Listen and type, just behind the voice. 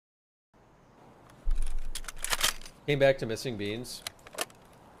Came back to missing beans.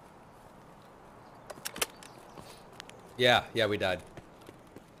 Yeah, we died.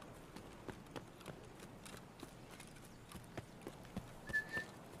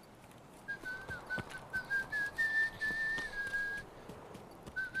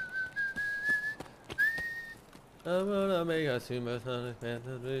 I'm gonna make a supersonic man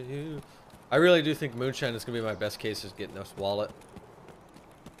with you. I really do think Moonshine is gonna be my best case is getting this wallet.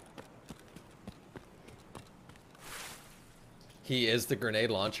 He is the grenade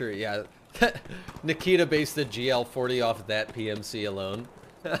launcher, yeah. Nikita based the GL40 off of that PMC alone.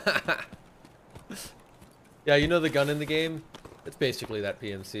 Yeah, you know the gun in the game? It's basically that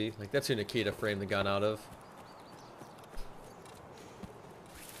PMC. Like, that's who Nikita framed the gun out of.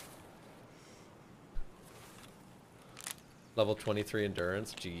 Level 23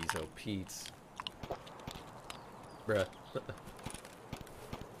 endurance. Jeez, oh Pete's. Bruh.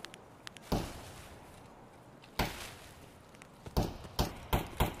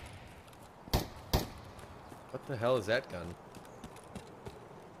 What the hell is that gun?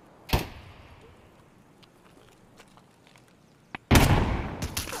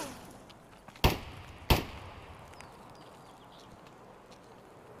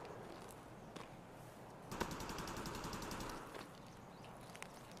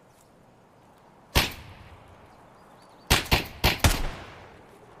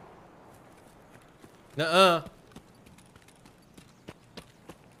 Nuh-uh.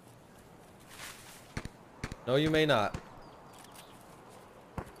 No, you may not.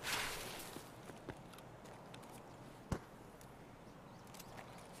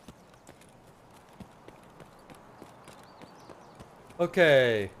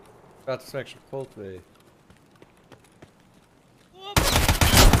 Okay. About to section cultivate.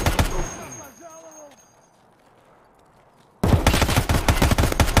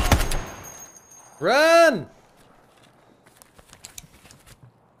 Run!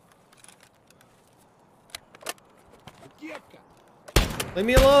 Leave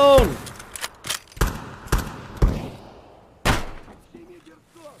me alone!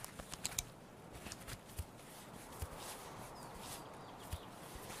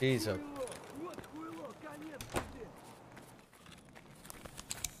 Jesus.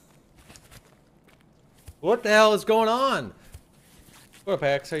 What the hell is going on? What up,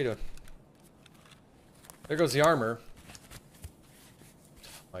 Axe? How you doing? There goes the armor. Oh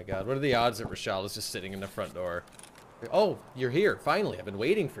my god, what are the odds that Reshalas just sitting in the front door? Oh, you're here. Finally, I've been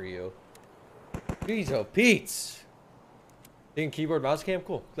waiting for you. Jeez, oh, Pete's. Being keyboard mouse cam?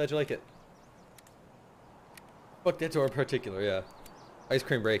 Cool. Glad you like it. Fuck that door in particular, yeah. Ice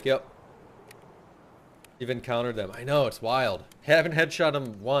cream break, yep. You've encountered them. I know, it's wild. Haven't headshot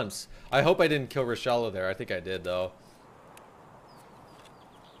him once. I hope I didn't kill Reshala there. I think I did, though.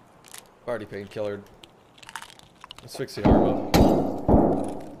 Party painkiller. Let's fix the arm up.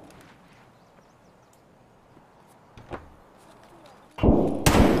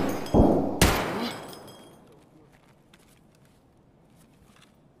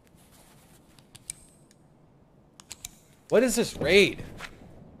 What is this raid?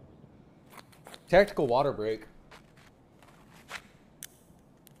 Tactical water break.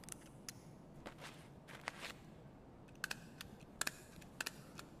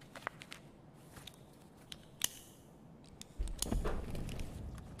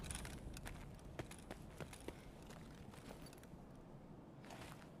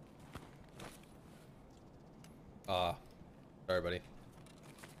 Sorry, buddy.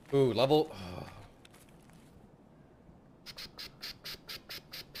 Ooh, level. Oh.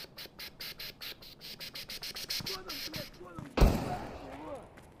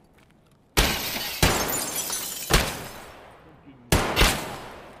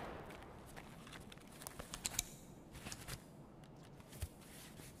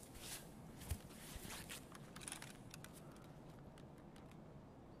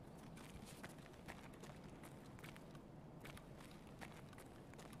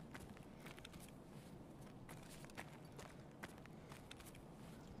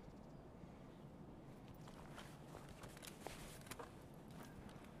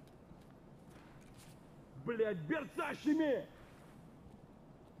 Блять, берсащими!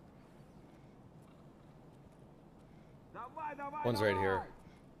 Давай, давай, One's right here.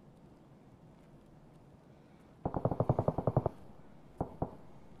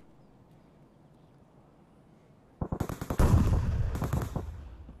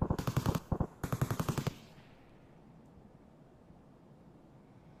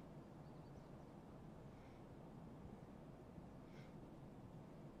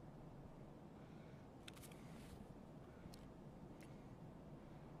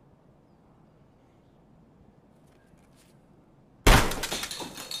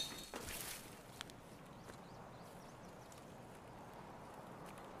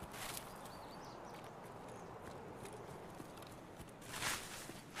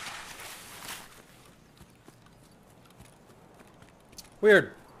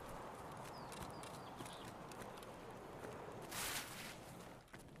 Weird.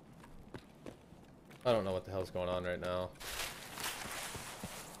 I don't know what the hell's going on right now.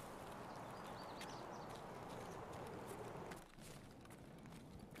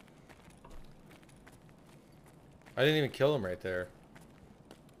 I didn't even kill him right there.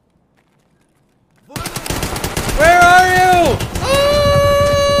 Where are you?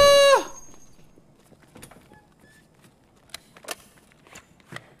 Ah!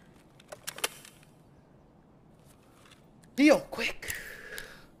 Heal, quick.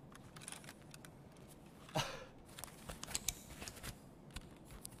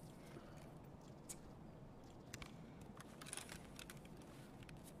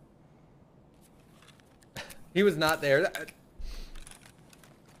 He was not there.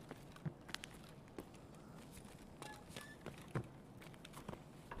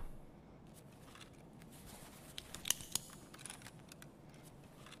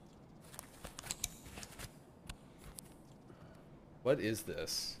 What is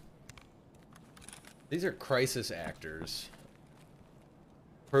this? These are crisis actors.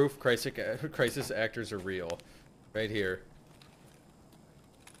 Proof crisis actors are real. Right here.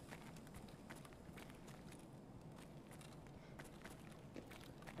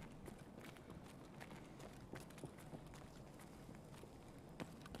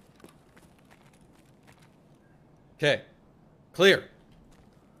 Okay. Clear.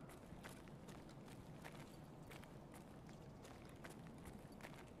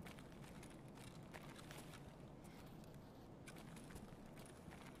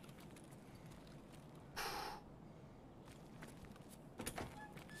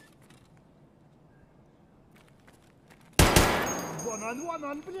 Вон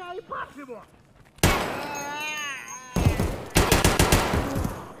он, бля, и пас его!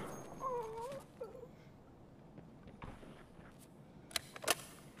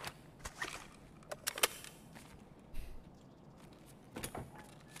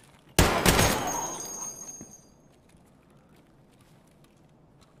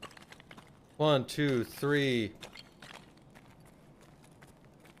 1, 2, 3.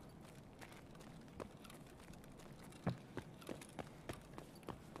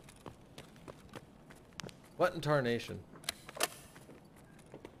 What in tarnation?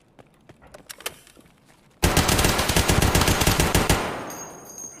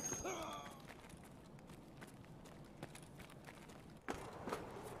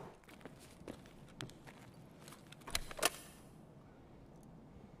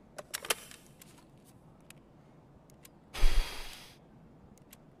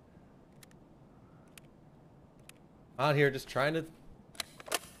 Out here just trying to...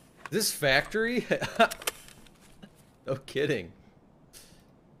 This factory? No kidding.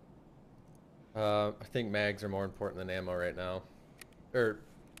 I think mags are more important than ammo right now. Or...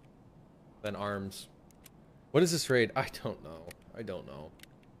 than arms. What is this raid? I don't know. I don't know.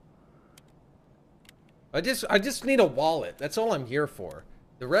 I just need a wallet. That's all I'm here for.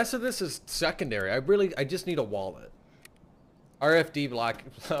 The rest of this is secondary. I just need a wallet. RFD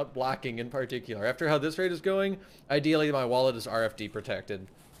blocking in particular. After how this raid is going, ideally my wallet is RFD protected.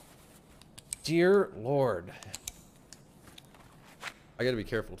 Dear Lord. I gotta be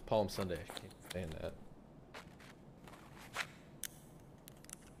careful. It's Palm Sunday. I can't stand that.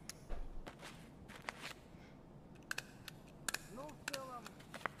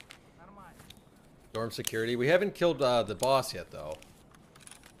 Dorm security. We haven't killed the boss yet, though.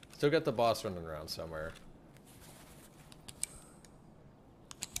 Still got the boss running around somewhere.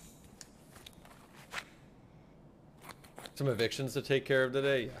 Some evictions to take care of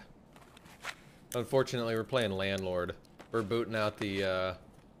today? Yeah. Unfortunately, we're playing Landlord. We're booting out the,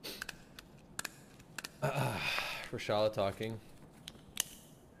 Reshala talking.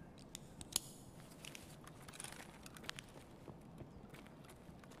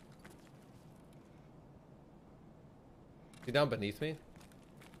 Is he down beneath me?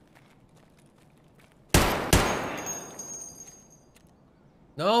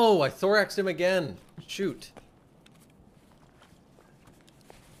 No, I thoraxed him again. Shoot.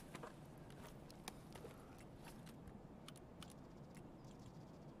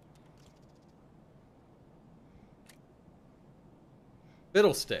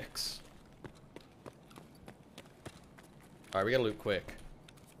 Fiddlesticks. Alright, we gotta loot quick.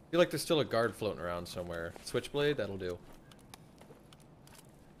 I feel like there's still a guard floating around somewhere. Switchblade, that'll do.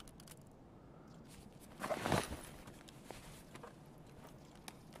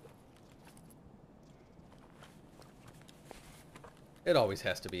 It always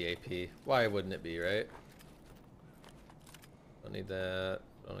has to be AP. Why wouldn't it be, right? Don't need that.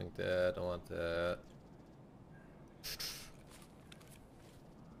 Don't need that. Don't want that.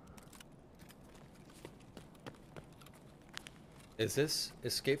 Is this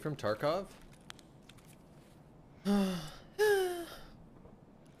Escape from Tarkov?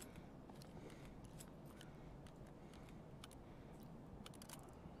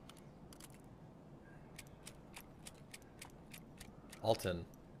 Alton.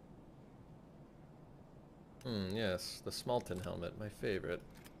 Yes, the Smalton helmet, my favorite.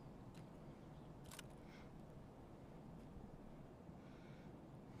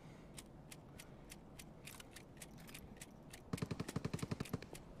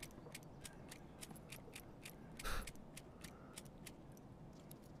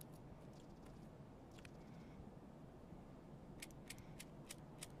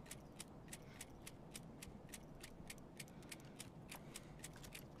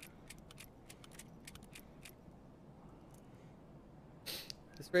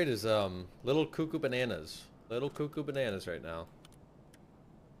 This raid is little cuckoo bananas. Little cuckoo bananas right now.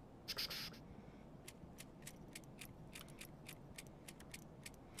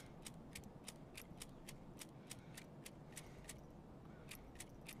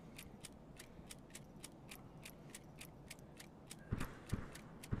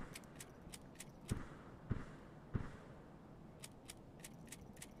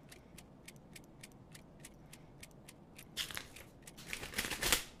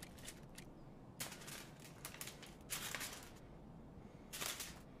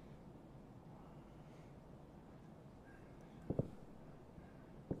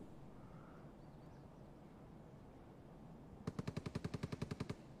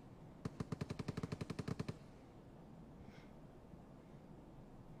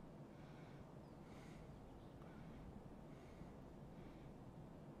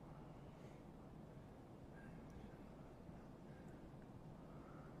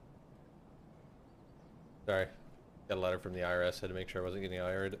 Sorry. Got a letter from the IRS. Had to make sure I wasn't getting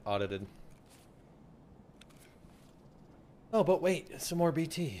audited. Oh, but wait. Some more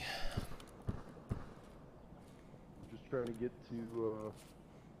BT. I'm just trying to get to,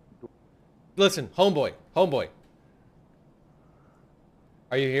 Listen, homeboy. Homeboy.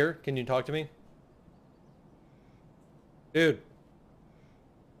 Are you here? Can you talk to me? Dude.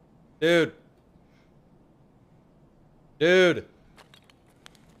 Dude. Dude.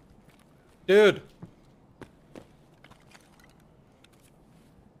 Dude.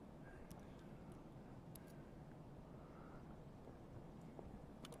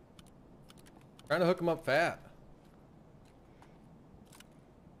 Trying to hook him up fat.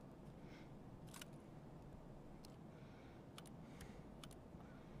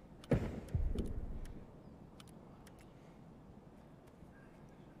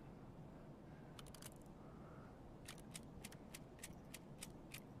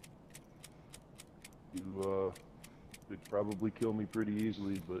 you, could probably kill me pretty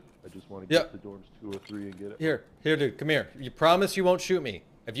easily, but I just want to get to dorms 203 and get it. Here, dude, come here. You promise you won't shoot me.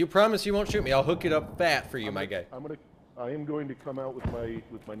 If you promise you won't shoot me, I'll hook it up fat for you, my guy. I am going to come out with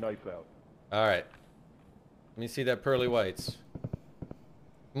my knife out. All right. Let me see that pearly whites.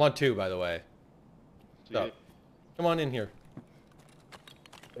 I'm on 2, by the way. See, come on in here.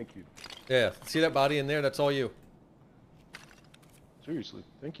 Thank you. Yeah, see that body in there? That's all you. Seriously,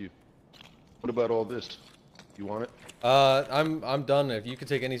 thank you. What about all this? You want it? I'm done. If you could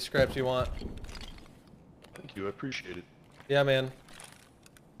take any scraps you want. Thank you, I appreciate it. Yeah, man.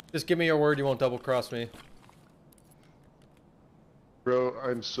 Just give me your word you won't double cross me. Bro,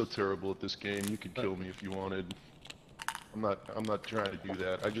 I'm so terrible at this game. You could kill me if you wanted. I'm not trying to do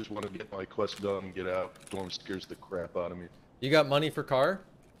that. I just want to get my quest done and get out. Dorm scares the crap out of me. You got money for car?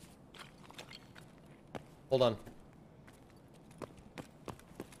 Hold on.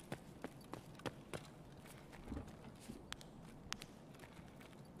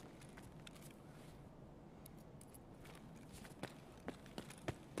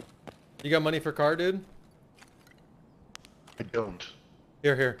 You got money for car, dude? I don't.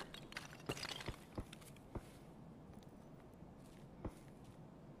 Here.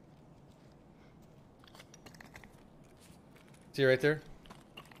 See right there?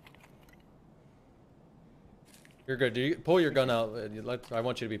 You're good. Do you pull your gun out? I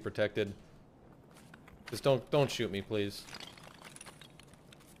want you to be protected. Just don't shoot me, please.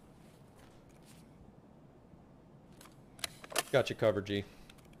 Got you covered, G.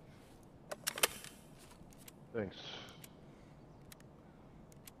 Thanks.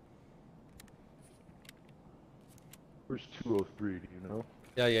 Where's 203, do you know?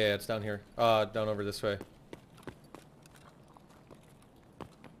 Yeah, it's down here. Down over this way.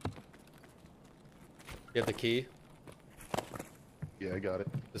 You have the key? Yeah, I got it.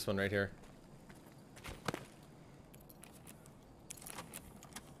 This one right here.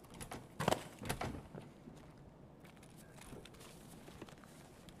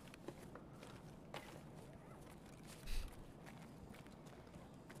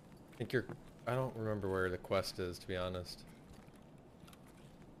 think you're... I don't remember where the quest is, to be honest.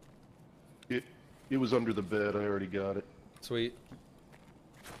 It was under the bed. I already got it. Sweet.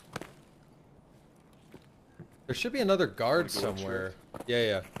 There should be another guard somewhere. Yeah,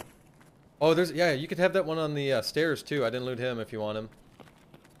 yeah. Oh, there's... Yeah, you could have that one on the stairs, too. I didn't loot him if you want him.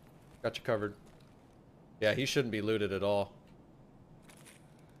 Got you covered. Yeah, he shouldn't be looted at all.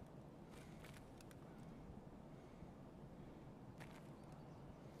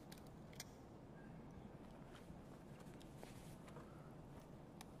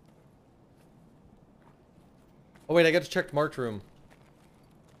 Oh wait, I got to check marked room.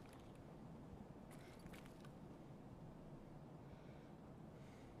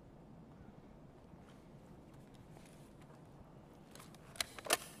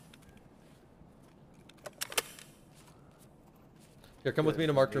 Here, come with me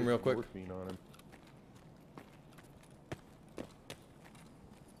to marked room real quick. Morphine on him.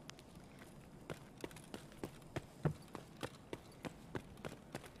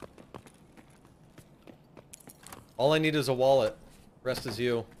 All I need is a wallet. Rest is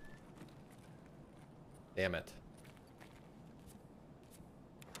you. Damn it.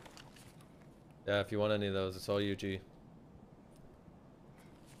 Yeah, if you want any of those, it's all you, G.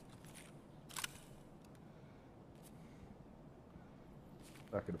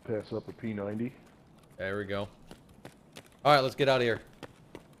 Not gonna pass up a P90. There we go. Alright, let's get out of here.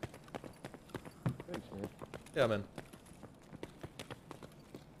 Thanks, man. Yeah, man.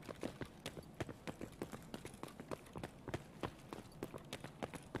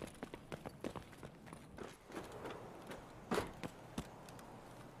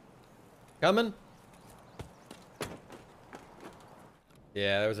 Coming?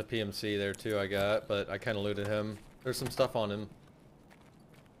 Yeah, there was a PMC there too I got, but I kind of looted him. There's some stuff on him.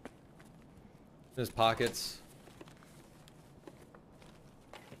 In his pockets.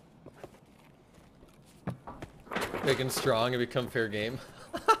 Big and strong and become fair game.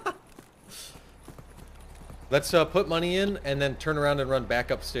 Let's put money in and then turn around and run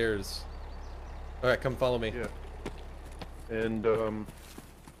back upstairs. Alright, come follow me. Yeah. And,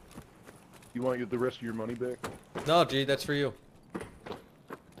 you want the rest of your money back? No, G, that's for you.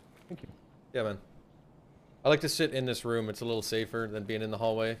 Thank you. Yeah, man. I like to sit in this room. It's a little safer than being in the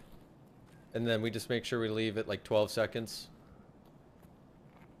hallway. And then we just make sure we leave at like 12 seconds.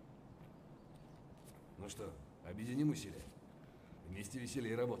 Ну что, объединим усилия? Вместе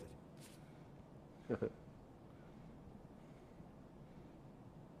веселее работать.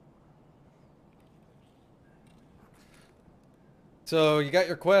 So you got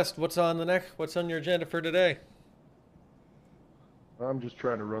your quest. What's on the next? What's on your agenda for today? I'm just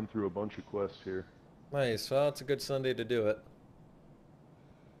trying to run through a bunch of quests here. Nice. Well, it's a good Sunday to do it.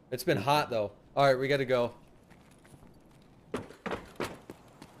 It's been hot though. All right, we got to go.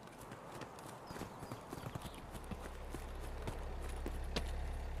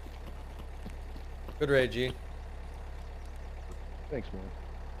 Good raid, G. Thanks, man.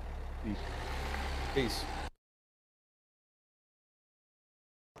 Peace. Peace.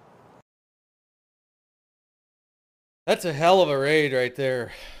 That's a hell of a raid right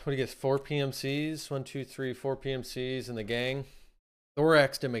there. What do you get? 4 PMCs? 1, 2, 3, 4 PMCs in the gang.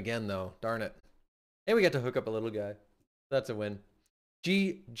 Thoraxed him again, though. Darn it. And we got to hook up a little guy. That's a win.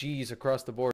 GG's across the board.